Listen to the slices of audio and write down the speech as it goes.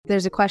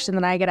There's a question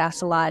that I get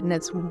asked a lot, and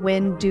it's,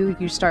 when do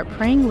you start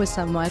praying with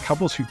someone?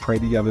 Couples who pray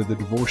together, the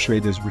divorce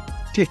rate is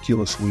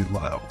ridiculously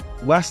low,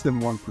 less than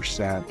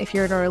 1%. If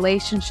you're in a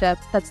relationship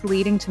that's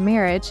leading to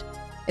marriage,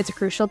 it's a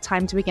crucial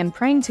time to begin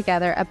praying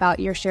together about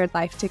your shared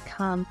life to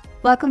come.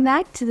 Welcome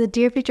back to the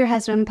Dear Future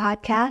Husband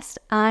podcast.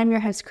 I'm your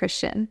host,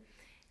 Christian.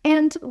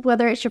 And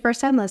whether it's your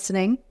first time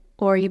listening,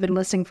 or you've been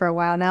listening for a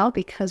while now,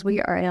 because we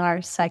are in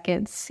our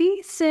second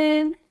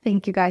season,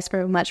 thank you guys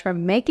very much for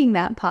making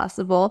that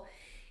possible.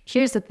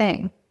 Here's the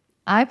thing.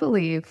 I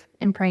believe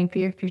in praying for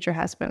your future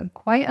husband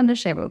quite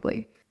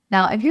unashamedly.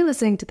 Now, if you're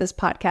listening to this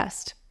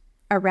podcast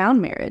around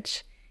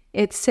marriage,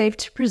 it's safe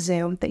to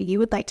presume that you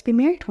would like to be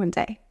married one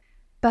day.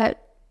 But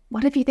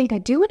what if you think I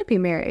do want to be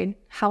married?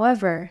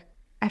 However,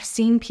 I've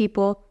seen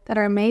people that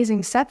are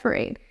amazing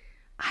separate.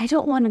 I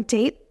don't want to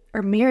date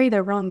or marry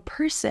the wrong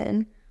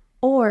person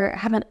or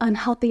have an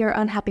unhealthy or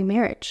unhappy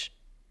marriage.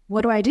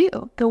 What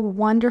do? The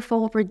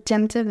wonderful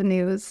redemptive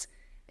news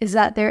is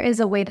that there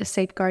is a way to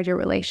safeguard your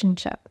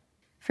relationship.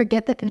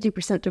 Forget the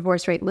 50%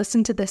 divorce rate.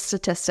 Listen to this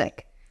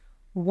statistic.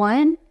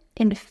 1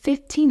 in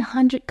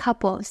 1,500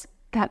 couples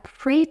that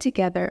pray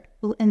together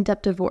will end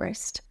up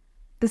divorced.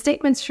 The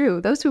statement's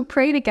true. Those who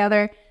pray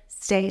together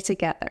stay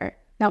together.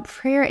 Now,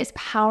 prayer is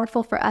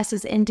powerful for us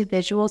as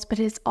individuals,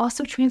 but it's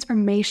also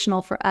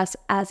transformational for us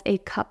as a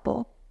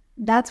couple.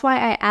 That's why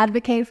I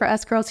advocate for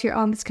us girls here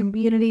on this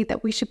community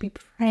that we should be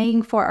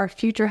praying for our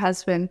future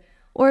husband,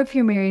 or if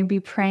you're married, be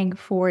praying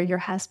for your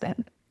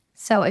husband.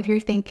 So if you're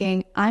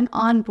thinking, I'm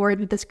on board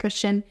with this,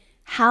 Christian,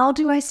 how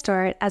do I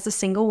start as a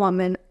single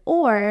woman,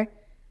 or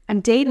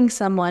I'm dating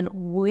someone,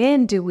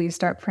 when do we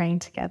start praying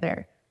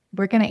together?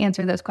 We're going to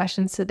answer those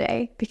questions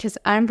today because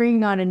I'm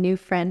bringing on a new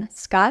friend,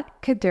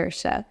 Scott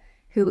Kedersha,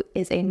 who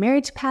is a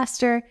marriage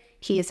pastor.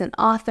 He is an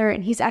author,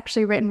 and he's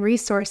actually written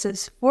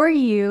resources for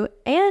you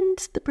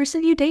and the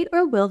person you date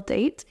or will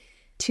date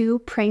to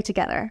pray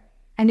together.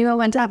 I knew I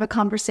wanted to have a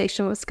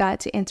conversation with Scott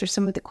to answer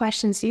some of the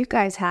questions you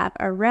guys have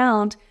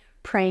around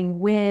praying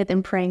with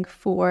and praying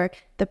for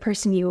the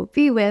person you will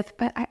be with,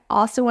 but I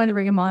also wanted to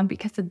bring him on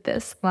because of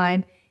this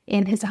line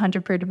in his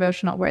 100 Prayer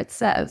Devotional where it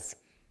says,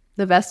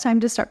 the best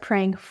time to start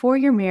praying for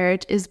your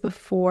marriage is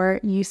before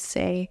you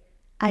say,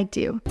 I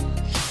do.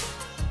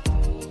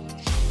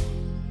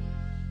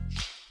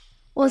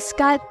 Well,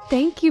 Scott,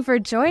 thank you for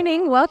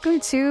joining. Welcome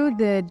to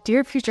the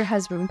Dear Future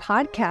Husband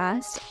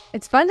podcast.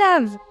 It's fun to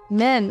have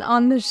men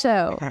on the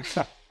show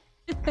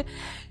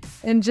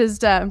and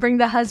just bring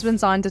the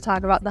husbands on to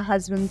talk about the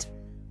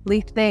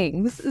husbandly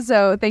things.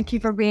 So thank you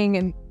for being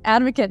an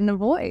advocate and a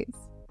voice.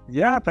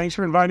 Yeah, thanks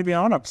for inviting me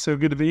on. I'm so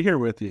good to be here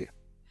with you.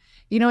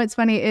 You know, what's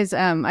funny is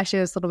I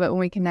shared this a little bit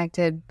when we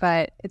connected,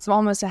 but it's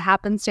almost a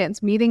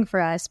happenstance meeting for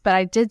us. But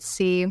I did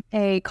see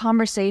a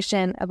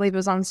conversation, I believe it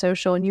was on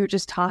social, and you were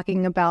just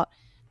talking about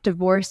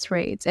divorce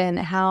rates and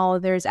how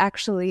there's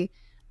actually,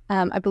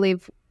 I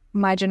believe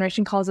my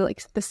generation calls it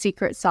like the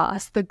secret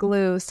sauce, the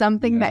glue,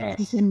 something that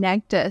can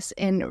connect us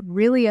and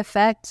really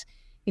affect,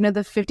 the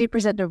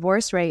 50%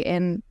 divorce rate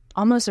and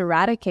almost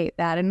eradicate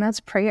that. And that's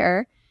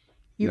prayer.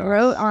 You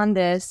wrote on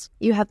this,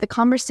 you have the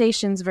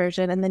conversations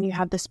version, and then you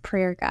have this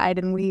prayer guide.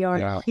 And we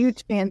are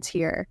huge fans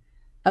here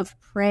of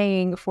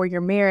praying for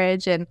your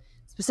marriage and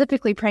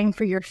specifically praying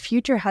for your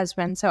future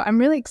husband. So I'm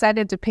really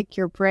excited to pick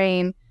your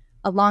brain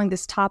along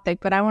this topic.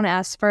 But I want to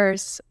ask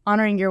first,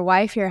 honoring your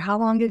wife here, how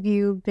long have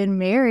you been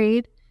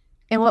married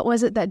and what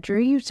was it that drew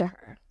you to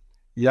her?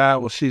 Yeah,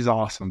 well, she's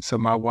awesome. So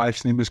my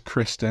wife's name is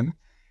Kristen,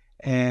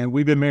 and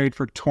we've been married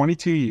for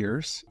 22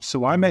 years.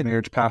 So I'm a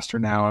marriage pastor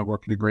now. I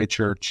work at a great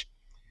church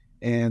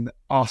in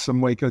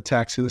awesome Waco,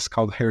 Texas,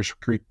 called Harris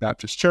Creek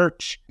Baptist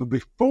Church. But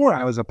before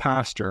I was a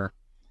pastor,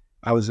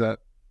 I was a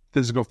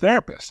physical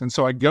therapist. And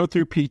so I go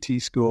through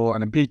PT school,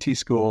 and in PT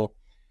school,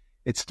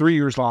 it's 3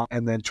 years long.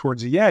 And then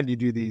towards the end, you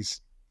do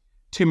these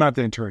 2-month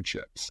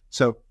internships.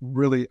 So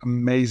really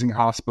amazing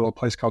hospital, a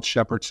place called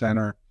Shepherd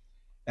Center.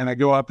 And I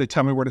go up, they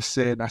tell me where to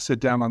sit, and I sit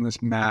down on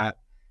this mat.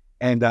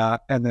 And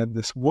then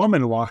this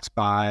woman walks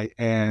by,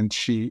 and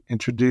she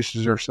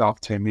introduces herself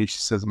to me. She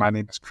says, my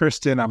name is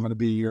Kristen. I'm going to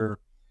be your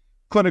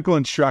clinical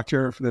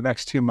instructor for the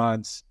next 2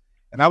 months.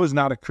 And I was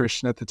not a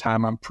Christian at the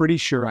time. I'm pretty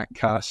sure I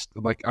cussed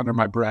like under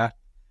my breath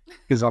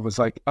because I was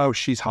like, oh,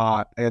 she's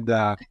hot.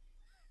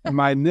 And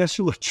my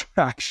initial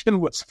attraction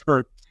was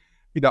for,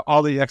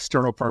 all the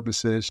external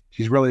purposes.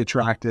 She's really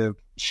attractive.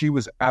 She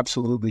was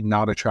absolutely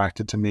not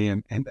attracted to me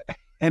in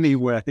any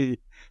way.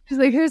 She's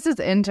like, here's this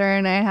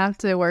intern I have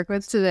to work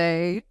with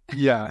today.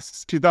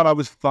 Yes. She thought I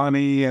was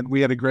funny, and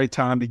we had a great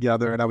time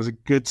together, and I was a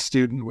good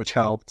student, which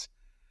helped.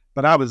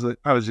 But I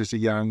was just a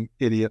young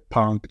idiot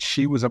punk.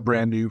 She was a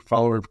brand new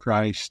follower of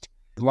Christ.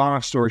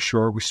 Long story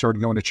short, we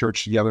started going to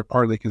church together,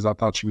 partly because I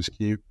thought she was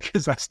cute,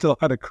 because I still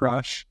had a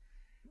crush.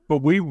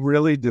 But we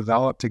really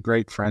developed a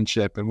great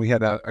friendship, and we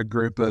had a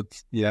group of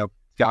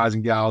guys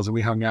and gals that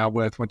we hung out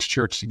with, went to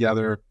church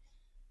together,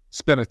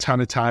 spent a ton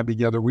of time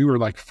together. We were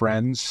like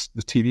Friends,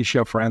 the TV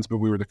show Friends, but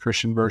we were the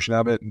Christian version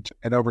of it.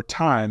 And over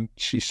time,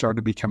 she started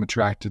to become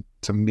attracted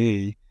to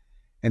me.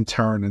 in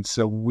turn. And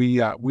so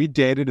we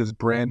dated as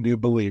brand new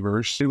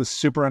believers. It was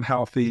super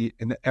unhealthy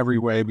in every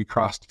way. We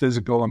crossed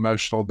physical,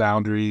 emotional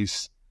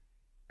boundaries.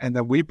 And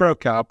then we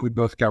broke up. We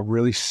both got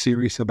really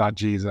serious about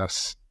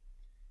Jesus.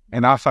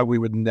 And I thought we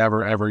would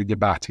never, ever get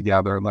back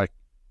together. Like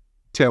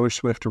Taylor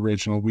Swift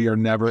original, we are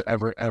never,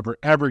 ever, ever,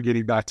 ever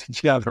getting back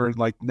together.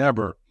 Like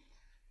never.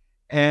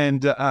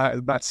 And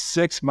about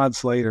 6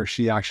 months later,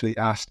 she actually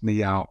asked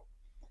me out.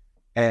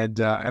 And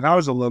I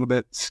was a little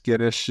bit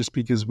skittish just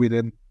because we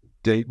didn't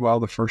date well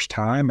the first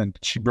time. And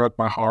she broke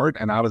my heart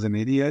and I was an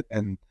idiot.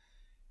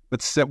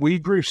 But we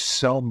grew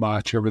so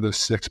much over those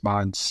 6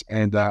 months,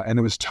 and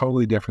it was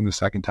totally different the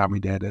second time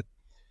we did it.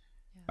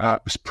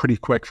 It was pretty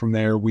quick from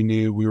there. We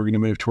knew we were going to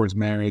move towards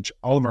marriage.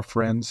 All of our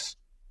friends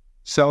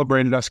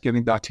celebrated us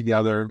getting back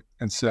together,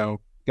 and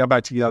so got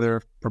back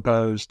together,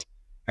 proposed,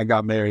 and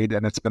got married,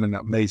 and it's been an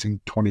amazing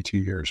 22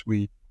 years.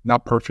 We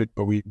not perfect,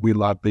 but we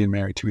love being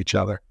married to each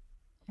other.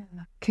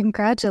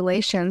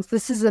 Congratulations.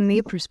 This is a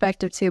neat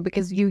perspective too,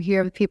 because you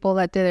hear of people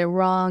that did it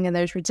wrong and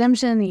there's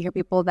redemption. You hear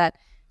people that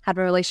had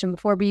a relation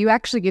before, but you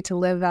actually get to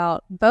live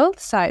out both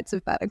sides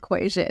of that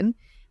equation.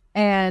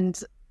 And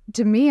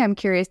to me, I'm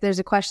curious, there's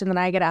a question that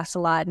I get asked a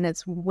lot, and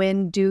it's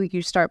when do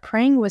you start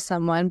praying with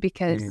someone?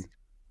 Because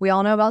we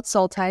all know about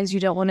soul ties.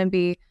 You don't want to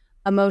be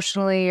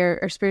emotionally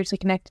or spiritually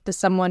connected to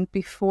someone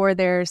before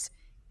there's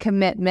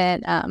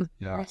commitment.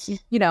 Yes.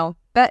 You know,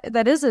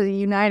 that is a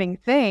uniting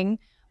thing,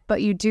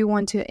 but you do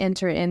want to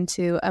enter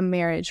into a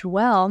marriage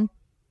well.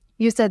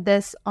 You said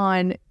this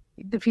on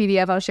the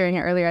PDF I was sharing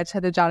it earlier. I just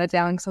had to jot it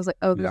down because I was like,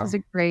 oh, this is a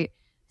great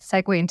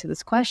segue into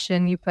this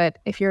question. You put,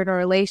 if you're in a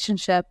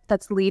relationship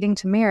that's leading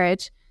to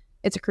marriage,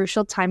 it's a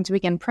crucial time to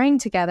begin praying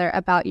together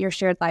about your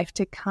shared life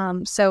to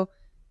come. So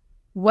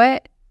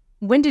when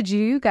did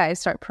you guys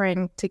start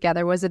praying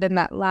together? Was it in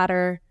that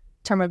latter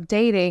term of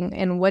dating?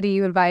 And what do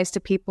you advise to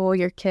people,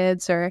 your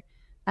kids, or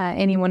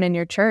anyone in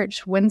your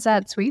church? When's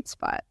that sweet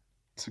spot?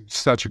 It's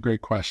such a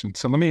great question.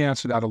 So let me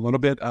answer that a little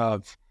bit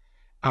of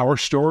our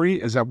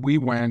story is that we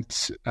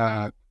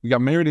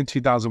got married in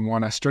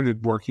 2001. I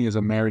started working as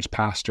a marriage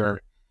pastor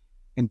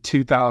in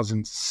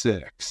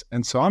 2006.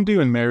 And so I'm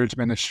doing marriage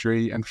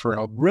ministry. And for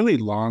a really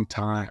long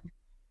time,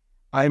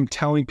 I'm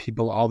telling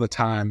people all the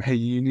time, hey,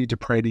 you need to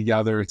pray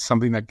together. It's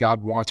something that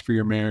God wants for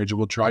your marriage. It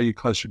will draw you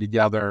closer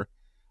together.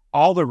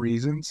 All the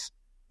reasons.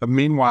 But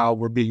meanwhile,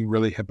 we're being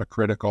really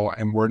hypocritical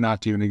and we're not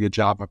doing a good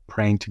job of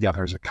praying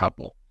together as a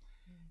couple.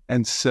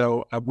 And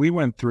so we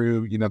went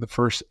through, the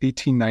first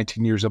 18,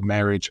 19 years of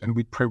marriage, and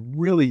we'd pray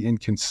really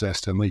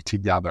inconsistently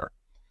together.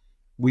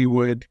 We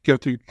would go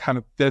through kind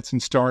of fits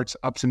and starts,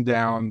 ups and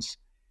downs.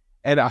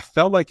 And I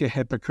felt like a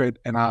hypocrite.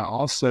 And I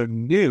also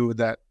knew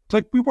that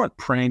we weren't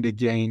praying to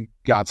gain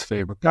God's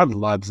favor. God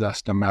loves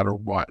us no matter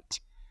what.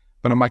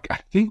 But I'm like, I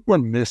think we're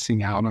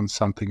missing out on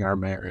something in our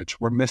marriage.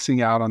 We're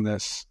missing out on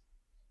this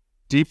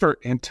deeper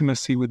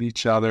intimacy with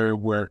each other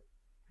where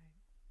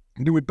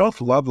we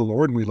both love the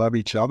Lord and we love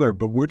each other,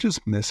 but we're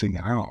just missing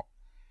out.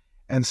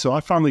 And so I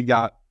finally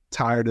got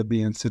tired of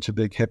being such a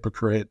big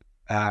hypocrite.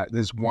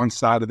 There's one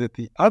side of it.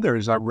 The other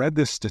is I read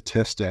this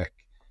statistic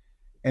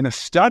in a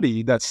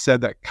study that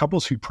said that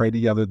couples who pray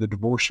together, the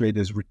divorce rate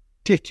is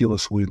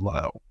ridiculously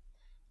low,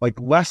 like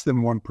less than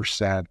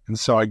 1%. And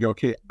so I go,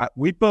 okay,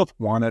 we both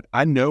want it.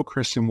 I know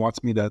Kristen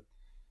wants me to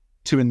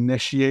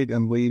initiate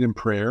and lead in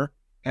prayer.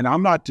 And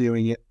I'm not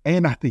doing it.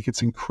 And I think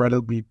it's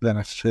incredibly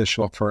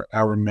beneficial for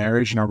our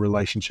marriage and our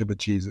relationship with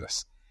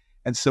Jesus.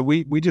 And so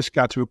we just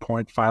got to a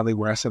point finally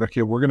where I said,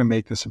 okay, we're going to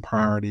make this a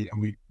priority.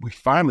 And we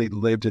finally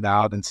lived it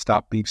out and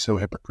stopped being so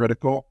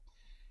hypocritical.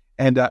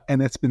 And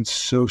it's been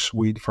so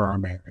sweet for our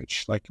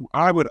marriage. Like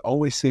I would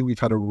always say we've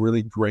had a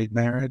really great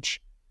marriage,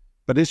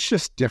 but it's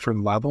just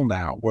different level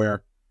now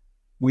where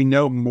we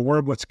know more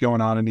of what's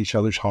going on in each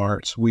other's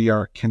hearts. We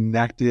are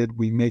connected.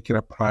 We make it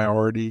a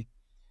priority.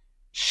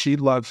 She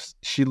loves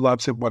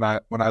it when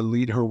I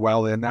lead her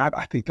well in that.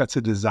 I think that's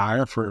a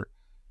desire for,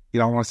 I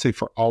don't want to say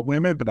for all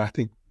women, but I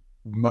think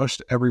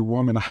most every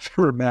woman I've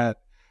ever met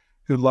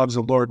who loves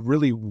the Lord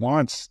really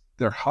wants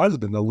their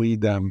husband to lead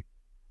them,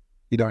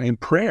 in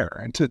prayer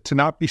and to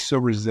not be so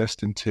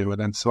resistant to it.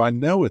 And so I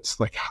know it's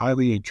like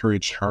highly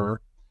encouraged her,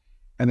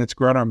 and it's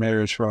grown our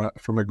marriage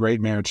from a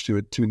great marriage to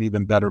an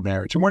even better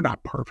marriage. And we're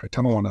not perfect.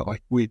 I don't want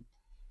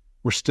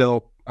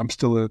to I'm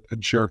still a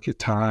jerk at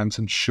times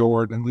and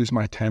short and lose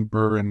my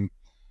temper. And,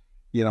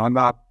 I'm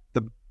not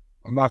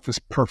this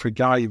perfect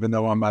guy, even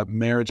though I'm a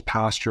marriage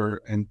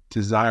pastor and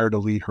desire to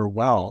lead her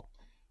well,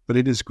 but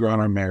it has grown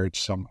our marriage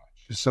so much.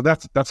 So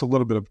that's a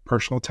little bit of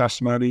personal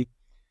testimony.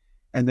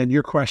 And then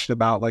your question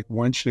about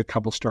when should a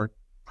couple start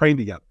praying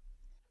together?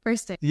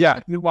 First day. Yeah.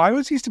 Well, I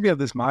always used to be of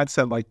this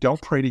mindset,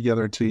 don't pray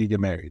together until you get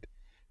married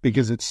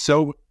because it's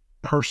so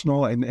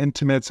personal and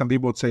intimate. Some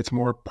people would say it's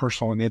more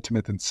personal and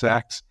intimate than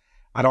sex.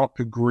 I don't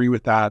agree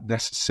with that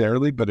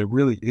necessarily, but it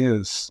really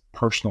is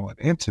personal and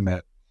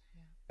intimate.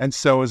 And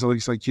so it's at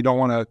least you don't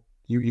want to,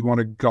 you want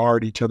to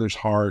guard each other's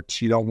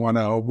hearts. You don't want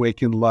to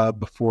awaken love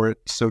before it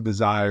so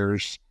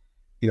desires,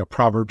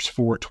 Proverbs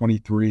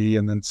 4:23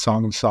 and then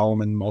Song of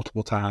Solomon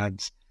multiple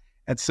times.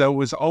 And so it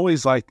was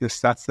always like this,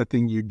 that's the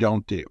thing you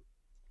don't do.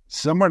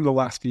 Somewhere in the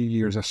last few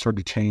years, I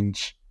started to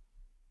change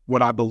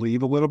what I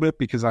believe a little bit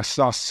because I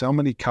saw so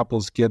many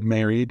couples get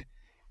married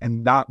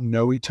and not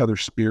know each other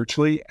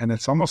spiritually. And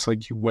it's almost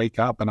like you wake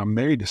up and I'm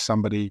married to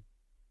somebody,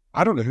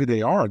 I don't know who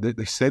they are.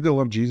 They say they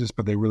love Jesus,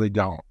 but they really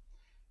don't.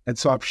 And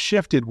so I've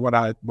shifted what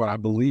I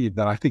believe,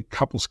 that I think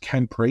couples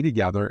can pray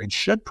together and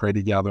should pray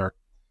together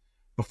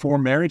before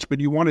marriage, but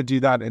you want to do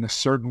that in a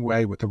certain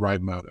way with the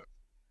right motive.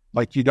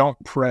 Like you don't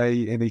pray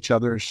in each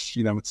other's,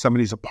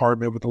 somebody's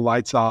apartment with the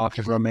lights off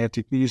and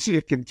romantic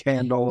music and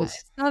candles.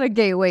 It's not a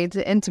gateway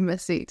to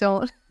intimacy.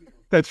 Don't.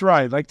 That's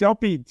right. Like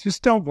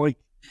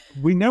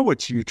we know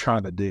what you're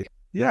trying to do.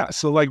 Yeah.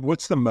 So like,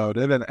 what's the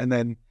motive? And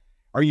then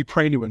are you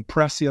praying to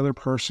impress the other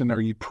person?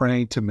 Are you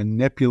praying to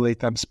manipulate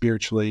them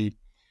spiritually?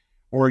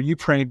 Or are you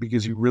praying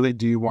because you really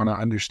do want to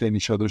understand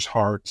each other's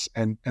hearts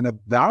and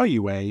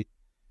evaluate,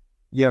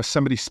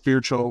 somebody's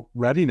spiritual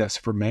readiness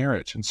for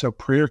marriage? And so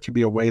prayer can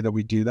be a way that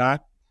we do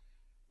that.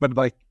 But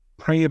like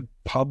pray in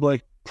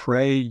public,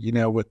 pray,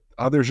 with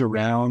others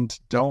around.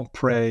 Don't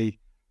pray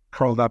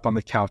curled up on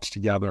the couch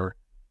together,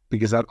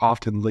 because that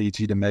often leads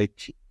you to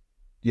make,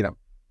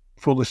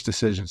 foolish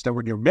decisions. Now,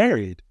 when you're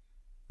married,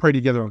 pray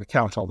together on the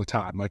couch all the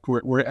time. Like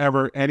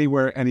wherever,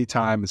 anywhere,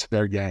 anytime is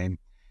fair game.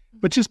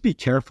 But just be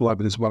careful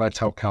of it is what I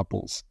tell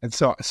couples. And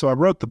so I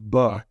wrote the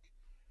book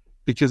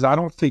because I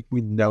don't think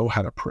we know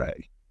how to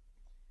pray.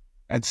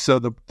 And so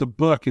the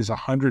book is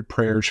 100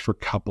 prayers for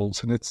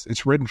couples, and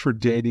it's written for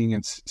dating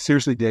and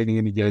seriously dating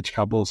and engaged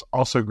couples,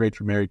 also great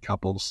for married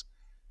couples.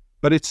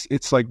 But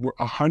it's like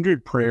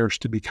 100 prayers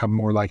to become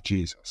more like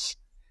Jesus.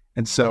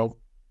 And so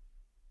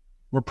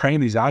we're praying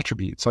these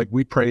attributes. Like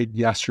we prayed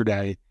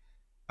yesterday.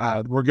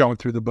 We're going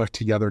through the book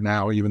together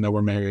now, even though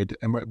we're married.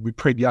 And we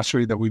prayed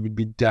yesterday that we would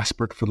be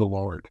desperate for the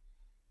Lord.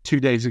 2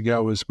 days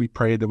ago we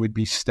prayed that we'd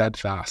be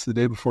steadfast. The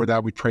day before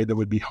that, we prayed that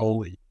we'd be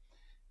holy.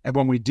 And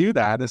when we do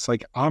that, it's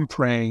like I'm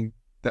praying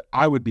that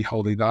I would be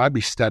holy, that I'd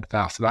be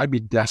steadfast, that I'd be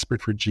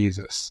desperate for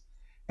Jesus.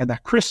 And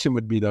that Christian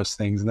would be those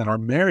things, and that our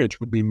marriage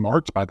would be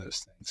marked by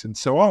those things. And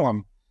so all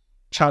I'm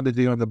trying to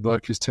do in the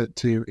book is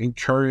to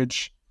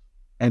encourage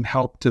and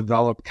help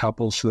develop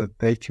couples so that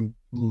they can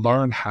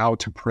learn how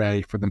to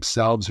pray for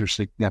themselves or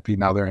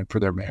significant other and for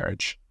their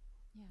marriage.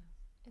 Yeah.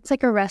 It's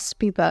like a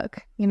recipe book,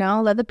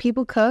 let the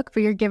people cook,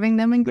 but you're giving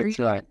them ingredients,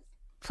 right.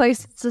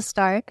 Places to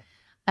start.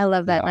 I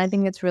love that. Yes. And I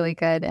think it's really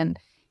good. And,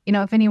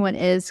 if anyone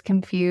is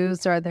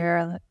confused or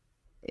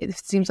it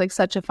seems like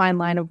such a fine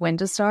line of when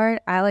to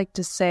start, I like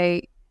to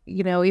say,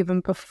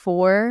 even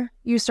before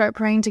you start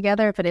praying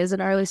together, if it is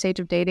an early stage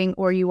of dating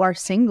or you are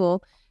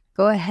single,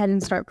 go ahead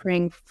and start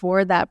praying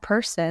for that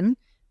person,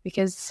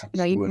 because,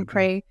 you can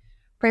pray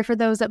for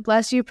those that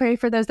bless you, pray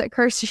for those that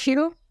curse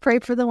you, pray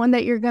for the one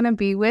that you're going to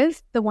be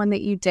with, the one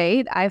that you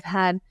date. I've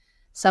had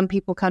some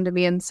people come to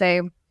me and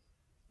say,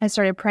 I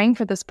started praying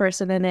for this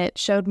person and it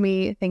showed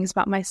me things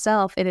about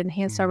myself. It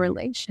enhanced our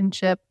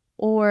relationship,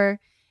 or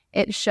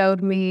it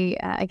showed me,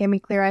 it gave me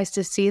clear eyes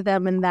to see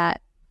them, and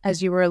that,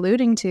 as you were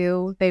alluding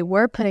to, they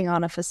were putting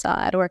on a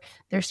facade, or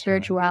their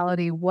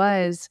spirituality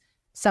was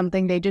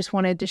something they just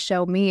wanted to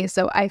show me.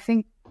 So I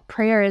think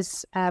prayer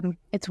is,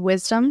 it's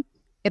wisdom.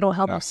 It'll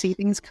help you see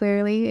things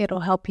clearly. It'll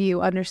help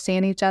you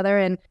understand each other.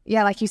 And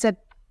yeah, like you said,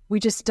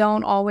 we just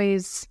don't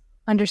always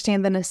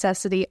understand the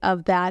necessity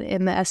of that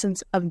in the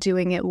essence of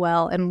doing it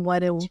well and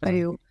what it will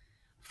do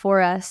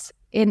for us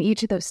in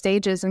each of those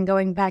stages. And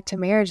going back to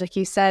marriage, like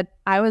you said,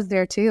 I was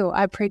there too.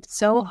 I prayed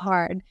so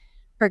hard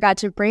for God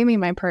to bring me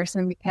my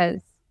person,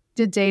 because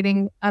did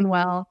dating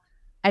unwell.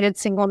 I did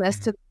singleness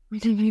to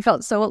me,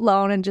 felt so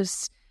alone, and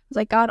just was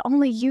like, God,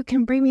 only you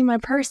can bring me my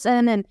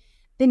person. And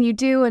then you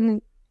do,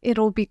 and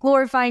it'll be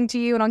glorifying to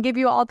you, and I'll give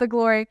you all the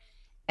glory.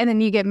 And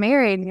then you get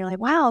married and you're like,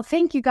 wow,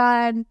 thank you,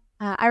 God.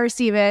 I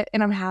receive it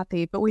and I'm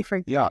happy. But we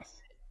forget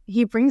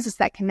He brings us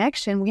that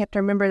connection. We have to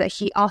remember that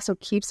He also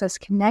keeps us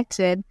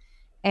connected.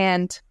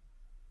 And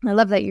I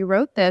love that you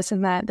wrote this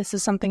and that this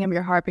is something of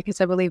your heart,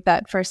 because I believe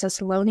that First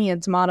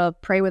Thessalonians motto,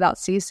 pray without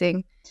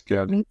ceasing,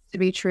 needs to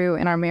be true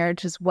in our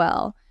marriage as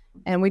well.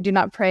 And we do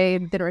not pray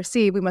then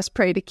receive. We must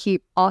pray to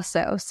keep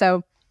also.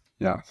 So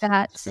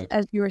that,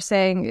 as you were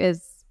saying,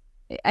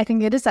 I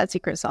think it is that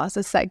secret sauce.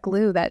 It's that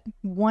glue, that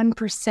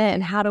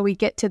 1%. How do we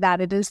get to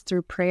that? It is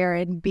through prayer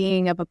and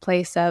being of a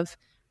place of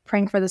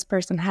praying for this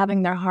person,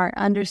 having their heart,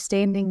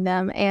 understanding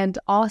them. And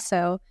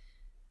also,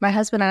 my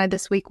husband and I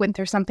this week went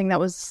through something that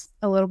was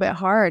a little bit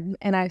hard.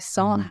 And I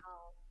saw how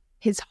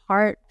his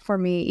heart for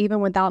me,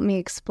 even without me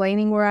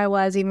explaining where I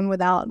was, even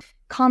without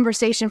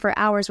conversation for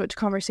hours, which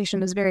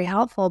conversation is very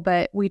helpful,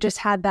 but we just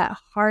had that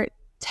heart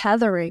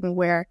tethering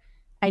where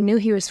I knew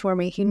he was for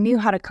me. He knew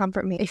how to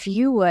comfort me. If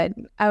you would,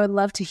 I would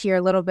love to hear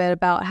a little bit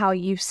about how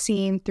you've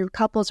seen through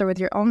couples or with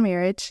your own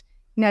marriage.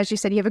 As you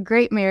said, you have a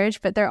great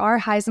marriage, but there are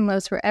highs and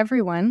lows for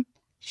everyone.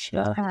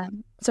 Sure.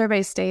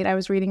 Surveys state, I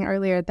was reading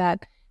earlier,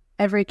 that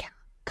every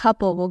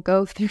couple will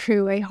go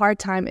through a hard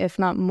time, if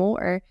not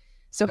more.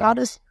 So how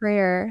does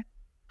prayer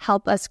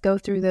help us go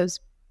through those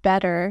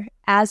better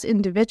as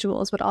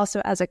individuals, but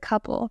also as a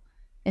couple?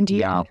 And do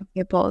you have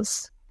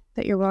examples?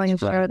 that you're willing to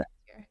share with us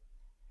here?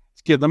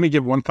 It's good. Let me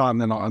give one thought,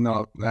 and then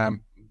I'll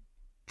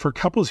for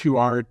couples who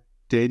are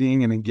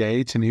dating and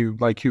engaged and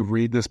who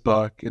read this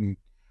book and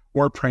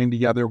or praying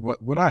together,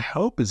 what I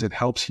hope is it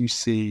helps you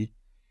see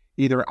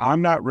either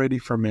I'm not ready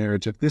for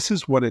marriage, if this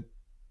is what it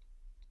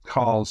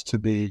calls to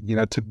be,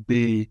 to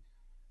be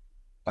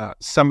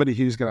somebody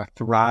who's going to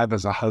thrive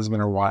as a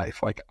husband or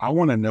wife. Like, I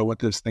want to know what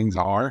those things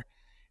are,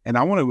 and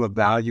I want to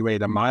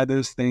evaluate, am I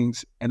those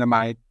things, and am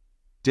I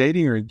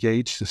dating or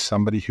engaged to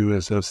somebody who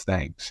is those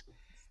things?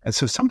 And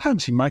so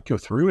sometimes you might go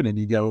through it and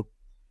you go,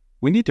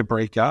 we need to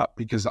break up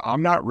because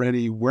I'm not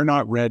ready, we're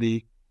not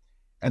ready.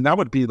 And that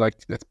would be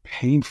that's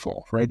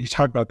painful, right? You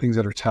talk about things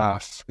that are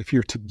tough. If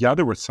you're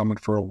together with someone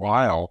for a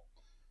while,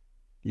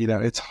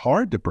 it's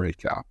hard to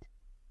break up.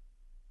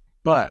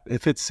 But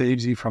if it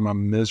saves you from a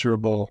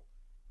miserable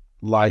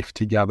life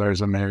together as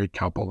a married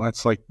couple,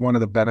 that's one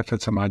of the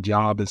benefits of my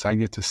job is I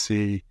get to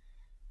see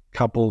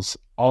couples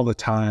all the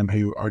time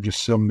who are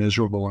just so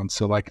miserable. And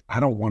so I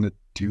don't want to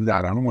do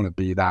that. I don't want to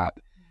be that.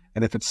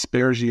 And if it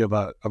spares you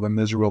of a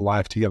miserable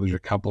life together as a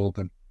couple,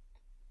 then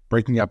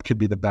breaking up could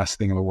be the best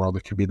thing in the world.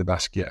 It could be the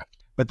best gift.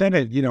 But then,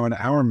 in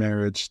our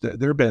marriage,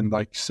 there have been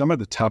some of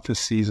the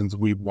toughest seasons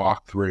we've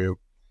walked through.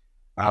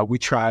 We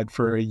tried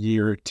for a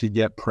year to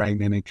get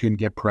pregnant and couldn't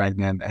get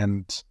pregnant.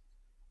 And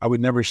I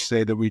would never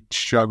say that we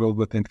struggled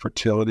with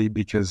infertility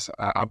because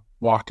I've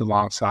walked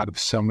alongside of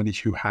so many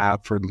who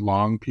have for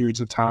long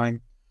periods of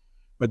time.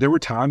 But there were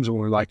times when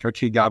we're like,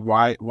 okay, God,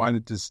 why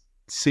does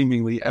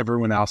seemingly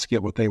everyone else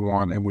get what they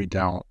want and we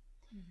don't?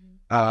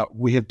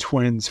 We had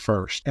twins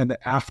first. And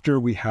after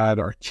we had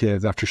our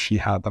kids, after she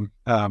had them,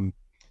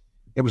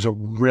 it was a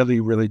really,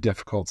 really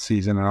difficult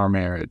season in our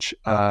marriage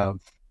of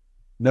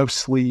no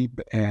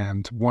sleep.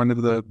 And one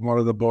of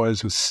the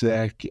boys was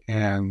sick,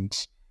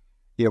 and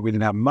we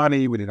didn't have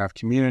money, we didn't have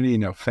community,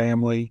 no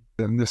family.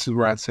 And this is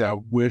where I'd say I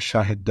wish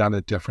I had done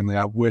it differently.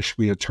 I wish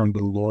we had turned to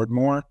the Lord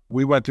more.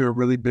 We went through a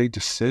really big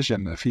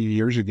decision a few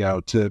years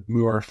ago to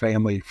move our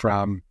family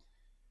from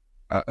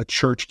a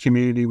church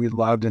community we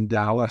loved in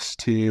Dallas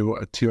to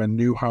a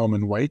new home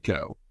in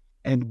Waco.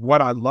 And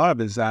what I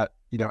love is that,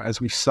 as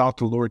we sought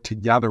the Lord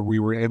together, we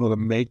were able to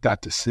make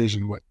that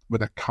decision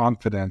with a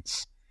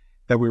confidence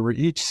that we were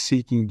each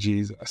seeking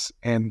Jesus.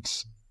 And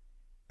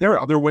there are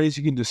other ways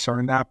you can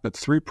discern that, but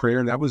through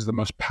prayer, that was the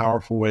most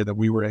powerful way that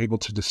we were able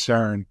to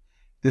discern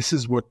this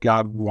is what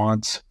God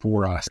wants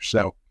for us.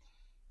 So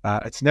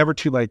it's never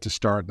too late to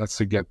start. That's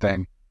the good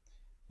thing.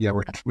 Yeah,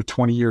 we're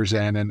 20 years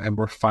in, and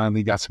we're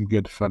finally got some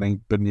good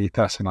footing beneath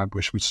us. And I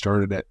wish we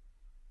started it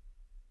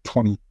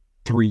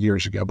 23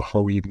 years ago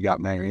before we even got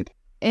married.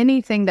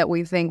 Anything that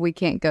we think we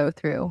can't go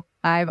through,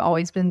 I've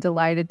always been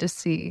delighted to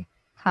see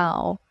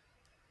how,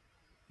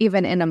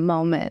 even in a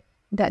moment,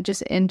 that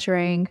just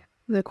entering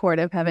the court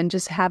of heaven,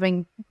 just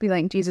be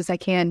like, Jesus, I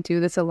can't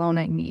do this alone.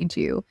 I need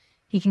you.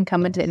 He can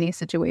come into any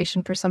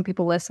situation. For some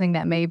people listening,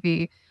 that may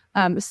be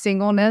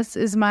singleness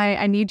is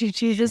I need you,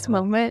 Jesus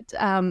moment.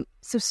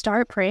 So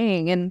start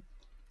praying. And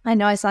I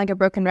know I sound like a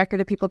broken record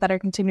to people that are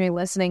continuing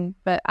listening,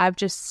 but I've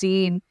just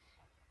seen,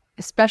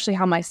 especially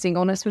how my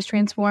singleness was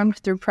transformed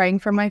through praying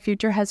for my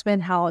future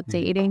husband, how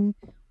dating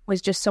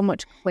was just so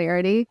much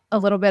clarity. A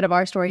little bit of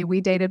our story,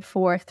 we dated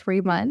for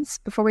 3 months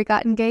before we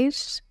got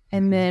engaged,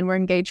 and then we're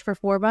engaged for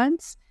 4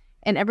 months.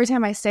 And every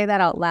time I say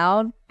that out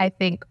loud, I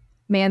think,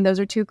 man, those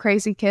are two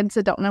crazy kids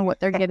that don't know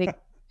what they're getting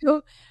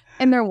to.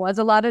 And there was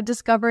a lot of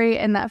discovery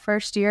in that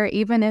first year,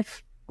 even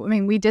if,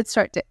 we did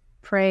start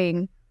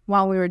praying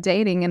while we were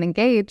dating and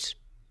engaged.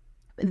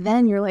 But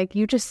then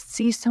you just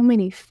see so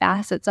many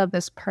facets of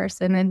this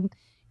person, and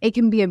it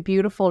can be a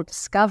beautiful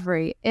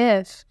discovery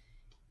if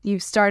you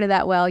started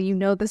that well,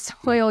 the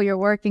soil you're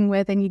working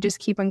with, and you just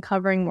keep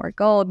uncovering more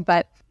gold.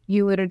 But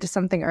you alluded to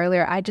something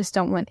earlier. I just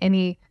don't want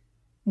any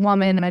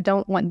woman, and I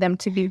don't want them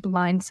to be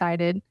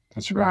blindsided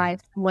by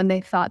when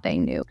they thought they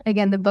knew.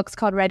 Again, the book's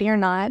called Ready or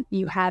Not.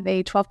 You have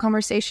a 12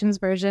 Conversations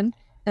version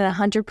and a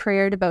 100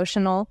 prayer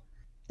devotional.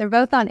 They're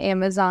both on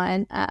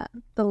Amazon.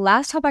 The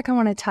last topic I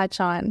want to touch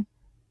on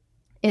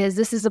is,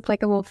 this is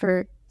applicable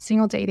for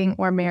single dating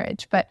or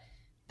marriage, but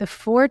the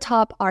 4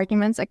 top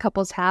arguments that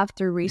couples have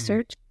through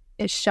research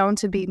is shown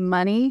to be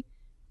money,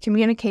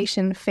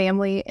 communication,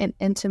 family, and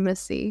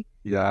intimacy.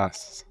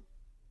 Yes.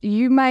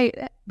 You might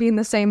be in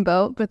the same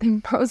boat, but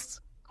the most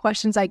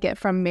questions I get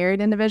from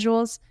married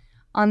individuals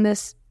on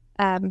this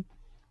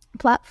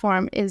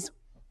platform is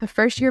the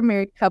first-year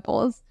married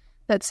couples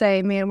that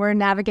say, man, we're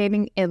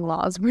navigating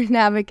in-laws, we're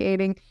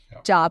navigating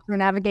jobs, we're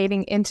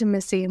navigating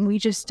intimacy, and we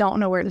just don't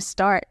know where to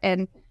start.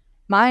 And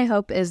my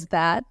hope is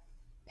that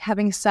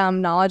having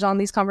some knowledge on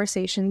these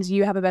conversations,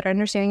 you have a better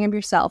understanding of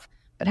yourself,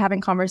 but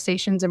having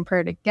conversations and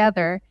prayer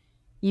together,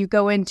 you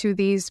go into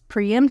these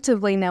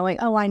preemptively knowing,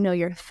 oh, I know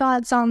your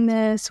thoughts on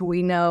this.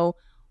 We know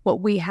what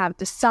we have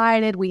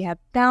decided. We have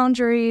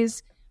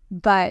boundaries.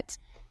 But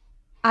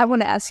I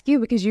want to ask you,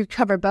 because you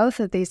cover both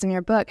of these in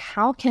your book,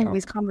 how can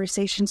these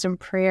conversations and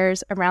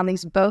prayers around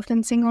these, both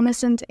in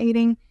singleness and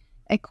dating,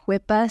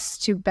 equip us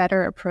to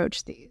better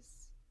approach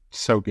these?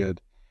 So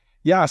good.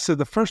 Yeah, so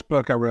the first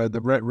book I read,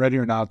 the Ready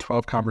or Not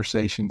 12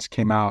 Conversations,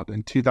 came out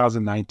in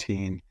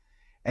 2019.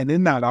 And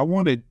in that, I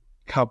wanted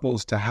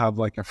couples to have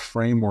like a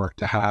framework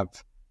to have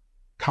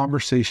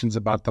conversations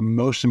about the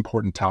most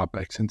important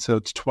topics. And so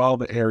it's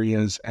 12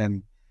 areas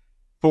and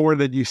four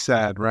that you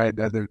said, right?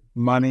 They're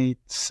money,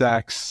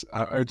 sex.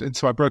 And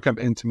so I broke up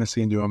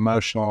intimacy into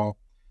emotional,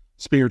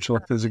 spiritual,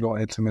 physical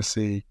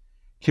intimacy,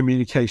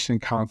 communication,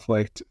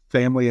 conflict,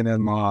 family and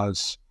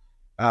in-laws.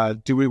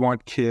 Do we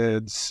want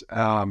kids?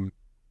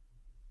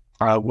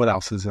 What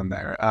else is in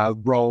there?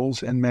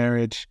 Roles in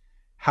marriage.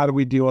 How do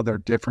we deal with our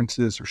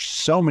differences? There's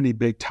so many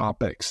big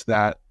topics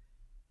that,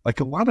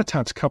 like, a lot of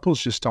times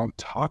couples just don't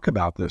talk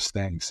about those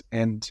things,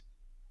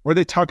 or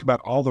they talk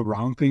about all the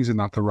wrong things and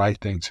not the right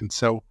things. And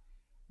so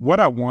what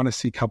I want to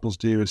see couples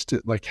do is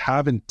to like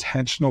have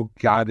intentional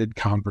guided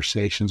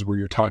conversations where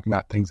you're talking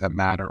about things that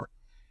matter.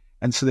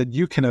 And so that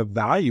you can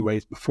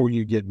evaluate before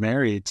you get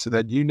married so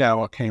that you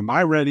know, okay, am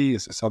I ready?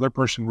 Is this other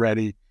person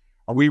ready?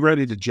 Are we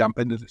ready to jump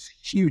into this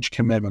huge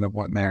commitment of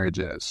what marriage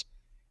is?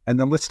 And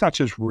then let's not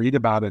just read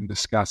about it and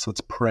discuss,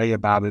 let's pray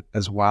about it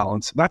as well.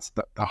 And so that's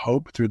the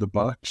hope through the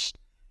books.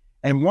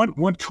 And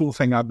one cool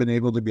thing I've been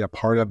able to be a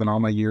part of in all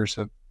my years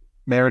of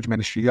marriage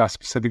ministry,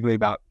 specifically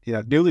about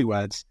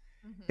newlyweds,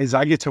 is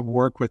I get to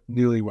work with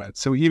newlyweds.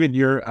 So even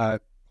your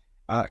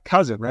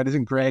cousin, right?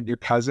 Isn't Grant your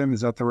cousin?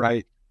 Is that the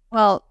right?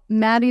 Well,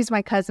 Maddie's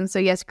my cousin. So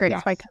yes,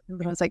 Grant's my cousin,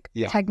 but I was like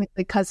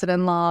technically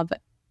cousin-in-law,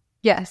 but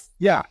yes.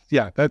 Yeah,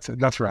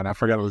 that's right. I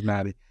forgot it was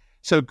Maddie.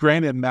 So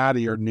Grant and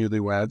Maddie are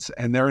newlyweds,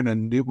 and they're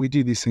in we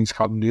do these things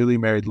called newly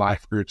married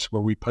life groups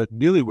where we put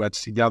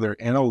newlyweds together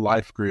in a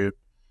life group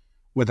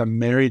with a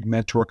married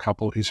mentor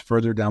couple who's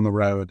further down the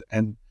road.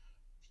 And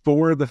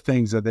for the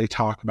things that they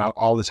talk about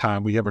all the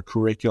time, we have a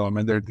curriculum,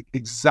 and they're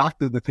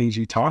exactly the things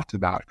you talked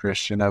about,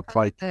 Christian, of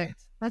like,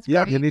 that's you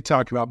great. need to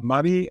talk about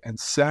money and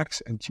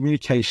sex and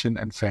communication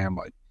and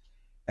family.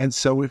 And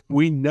so if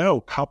we know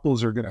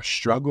couples are going to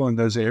struggle in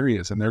those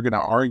areas and they're going to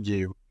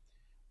argue,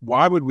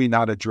 why would we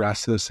not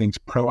address those things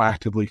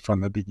proactively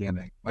from the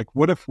beginning? Like,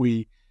 what if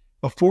we,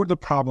 before the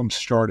problem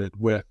started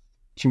with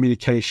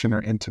communication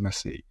or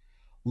intimacy,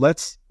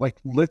 let's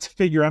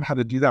figure out how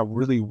to do that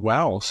really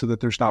well so that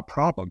there's not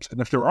problems.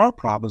 And if there are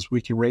problems,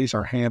 we can raise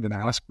our hand and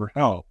ask for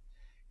help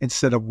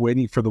instead of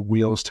waiting for the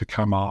wheels to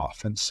come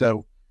off. And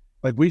so,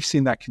 like, we've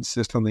seen that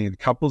consistently in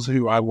couples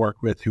who I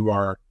work with who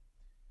are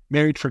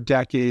married for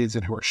decades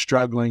and who are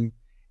struggling.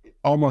 It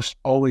almost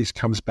always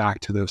comes back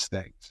to those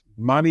things.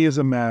 Money is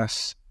a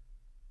mess.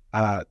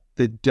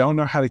 They don't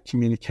know how to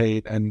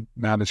communicate and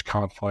manage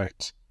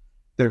conflict.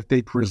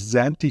 They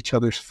present each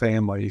other's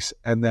families,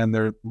 and then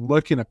they're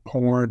looking at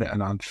porn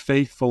and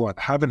unfaithful and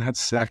haven't had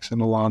sex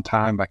in a long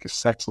time, like a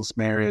sexless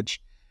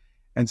marriage.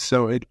 And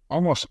so it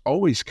almost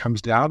always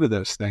comes down to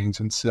those things.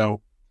 And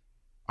so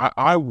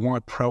I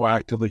want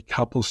proactively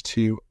couples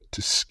to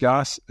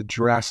discuss,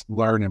 address,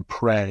 learn, and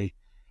pray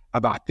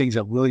about things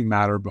that really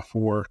matter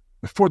before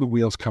the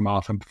wheels come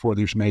off and before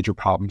there's major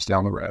problems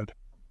down the road.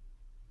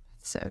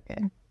 So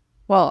good.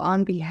 Well,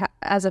 on behalf,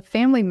 as a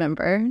family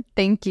member,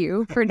 thank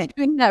you for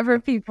doing that for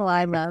people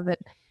I love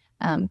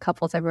and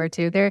couples everywhere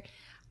too.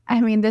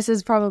 This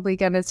is probably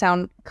going to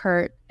sound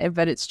curt,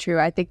 but it's true.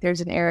 I think there's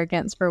an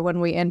arrogance for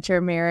when we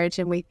enter marriage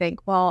and we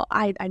think, well,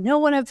 I know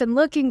what I've been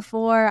looking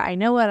for. I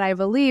know what I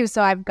believe,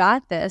 so I've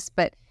got this.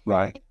 But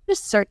right.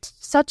 It's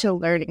just such a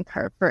learning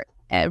curve for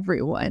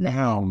everyone.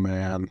 Oh,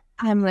 man.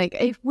 I'm like,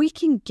 if we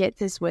can get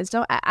this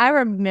wisdom. I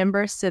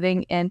remember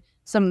sitting in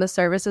some of the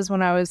services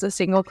when I was a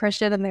single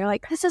Christian, and they're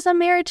like, this is a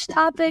marriage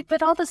topic,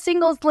 but all the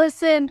singles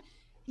listen.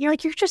 You're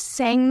like, you're just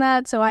saying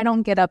that so I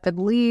don't get up and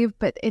leave,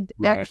 but it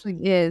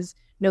actually is.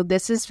 No,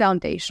 this is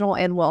foundational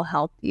and will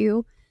help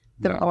you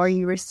the more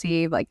you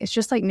receive. Like, it's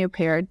just like new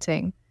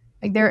parenting.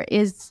 Like, there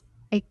is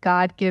a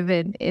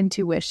God-given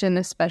intuition,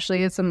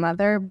 especially as a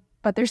mother,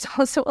 but there's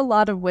also a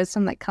lot of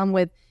wisdom that come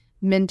with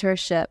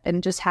mentorship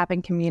and just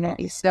having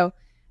community. So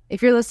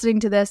if you're listening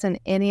to this and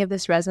any of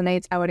this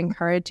resonates, I would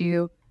encourage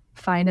you,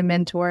 find a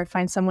mentor,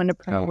 find someone to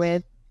pray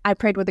with. I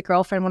prayed with a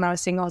girlfriend when I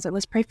was single. I was like,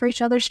 let's pray for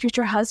each other's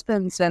future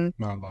husbands. And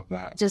I love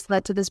that. Just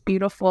led to this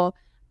beautiful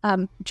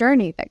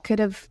journey that could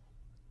have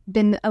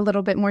been a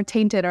little bit more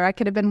tainted, or I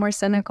could have been more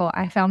cynical.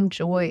 I found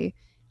joy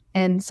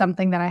in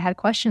something that I had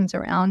questions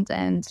around.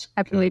 And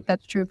I believe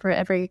that's true for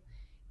every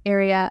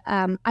area.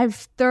 I've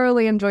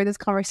thoroughly enjoyed this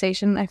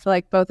conversation. I feel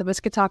like both of us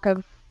could talk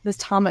of this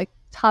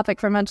topic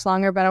for much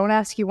longer, but I want to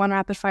ask you one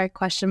rapid fire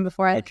question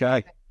before I...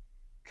 Okay.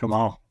 Come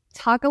on.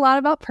 Talk a lot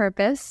about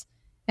purpose,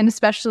 and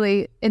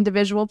especially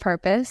individual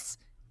purpose,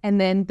 and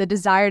then the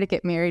desire to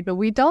get married. But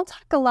we don't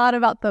talk a lot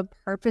about the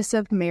purpose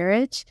of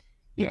marriage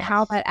and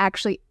how that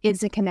actually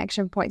is a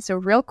connection point. So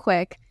real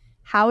quick,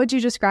 how would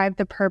you describe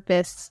the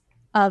purpose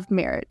of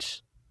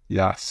marriage?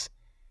 Yes.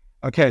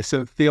 Okay,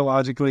 so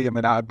theologically,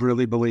 I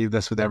really believe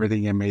this with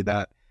everything in me,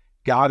 that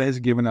God has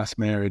given us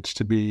marriage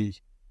to be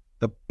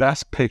the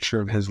best picture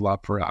of his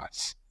love for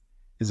us.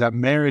 Is that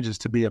marriage is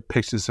to be a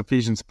picture. It's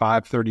Ephesians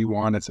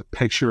 5:31. It's a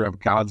picture of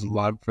God's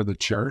love for the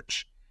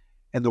church.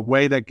 And the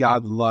way that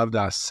God loved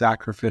us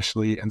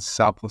sacrificially and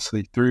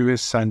selflessly through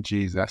his son,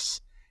 Jesus,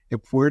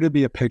 if we're to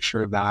be a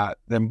picture of that,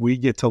 then we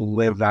get to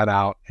live that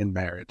out in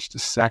marriage, to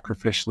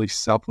sacrificially,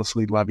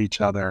 selflessly love each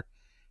other.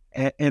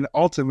 And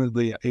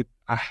ultimately,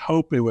 I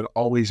hope it would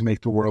always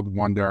make the world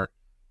wonder,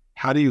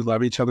 how do you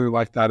love each other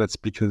like that? It's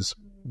because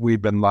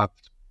we've been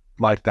loved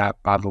like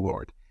that by the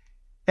Lord.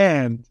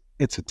 And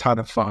it's a ton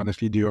of fun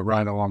if you do it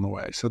right along the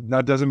way. So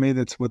that doesn't mean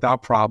it's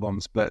without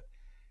problems, but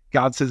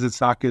God says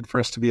it's not good for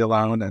us to be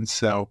alone. And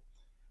so,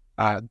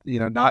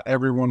 not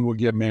everyone will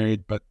get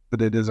married, but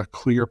it is a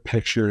clear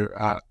picture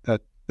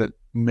that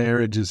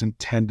marriage is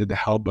intended to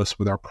help us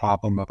with our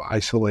problem of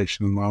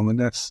isolation and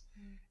loneliness.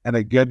 And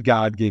a good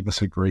God gave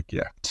us a great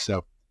gift.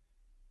 So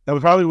that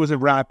probably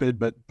wasn't rapid,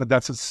 but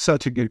that's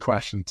such a good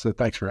question. So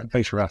thanks for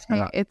asking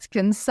that. It's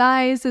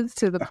concise. It's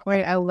to the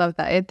point. I love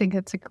that. I think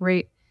it's a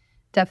great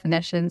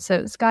definition.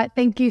 So Scott,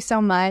 thank you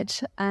so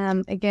much.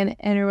 Again,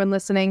 everyone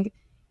listening,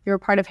 you're a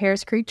part of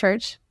Harris Creek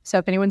Church. So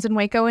if anyone's in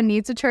Waco and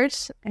needs a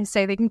church, I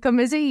say they can come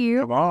visit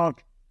you. Come on.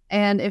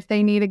 And if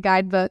they need a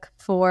guidebook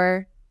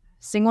for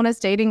singleness,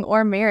 dating,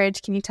 or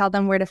marriage, can you tell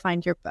them where to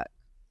find your book?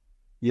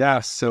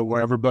 Yes. So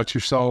wherever books are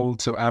sold.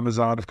 So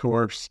Amazon, of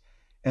course.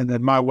 And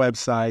then my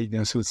website,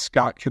 so it's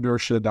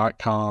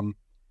scottkedersha.com.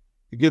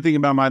 The good thing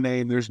about my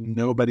name, there's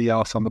nobody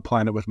else on the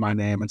planet with my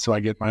name. And so I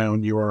get my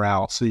own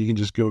URL. So you can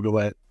just Google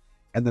it.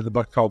 And then the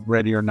book called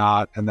Ready or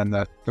Not. And then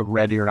the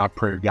Ready or Not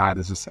prayer guide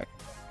is the second.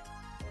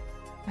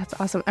 That's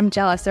awesome. I'm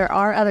jealous. There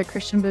are other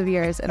Christian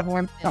believers and more